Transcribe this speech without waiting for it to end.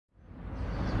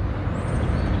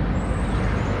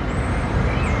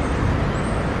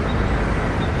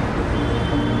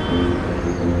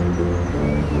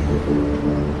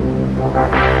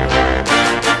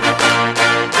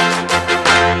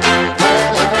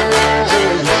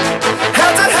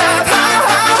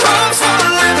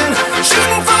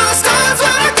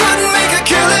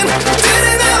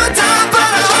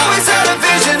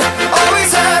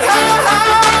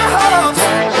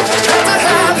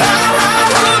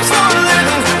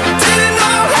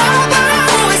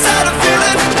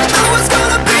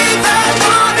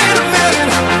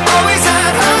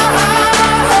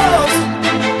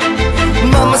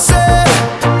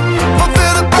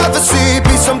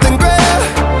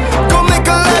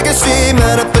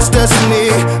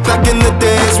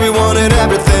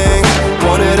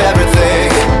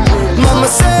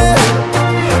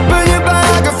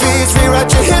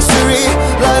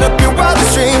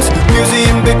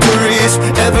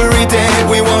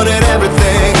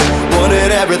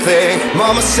everything.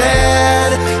 Mama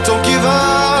said, don't give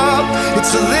up,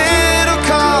 it's a little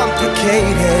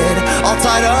complicated. All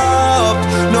tied up,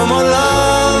 no more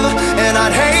love, and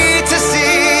I'd hate to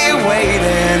see you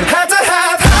waiting. Had to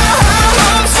have high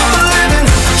hopes for a living,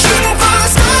 shooting for the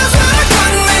stars when I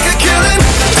couldn't make a killing.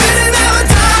 Didn't have a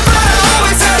dime, but I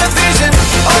always had a vision,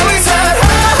 always had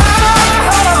high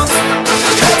hopes.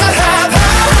 Had to have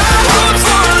high hopes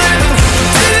for a living,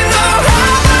 didn't know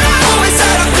how, but I always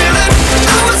had a feeling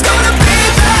I was gonna be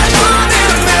that one in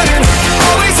a million.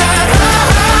 Always had high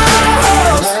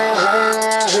hopes.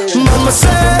 Mama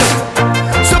said,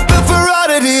 stop it for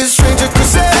oddities, stranger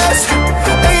kisses.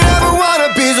 Ain't ever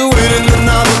wannabes, waiting the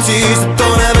novelties that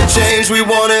don't ever change. We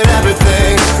wanted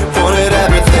everything, wanted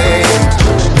everything.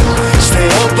 Stay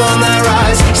up on that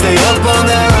rise, stay up on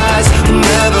that rise,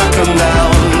 never come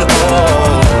down.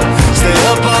 Oh, stay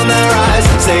up on that rise,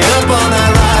 stay up on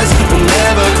that rise,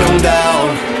 never come down.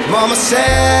 Mama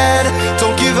said,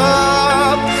 don't give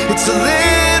up, it's a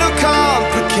little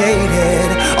complicated.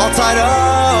 All tied up,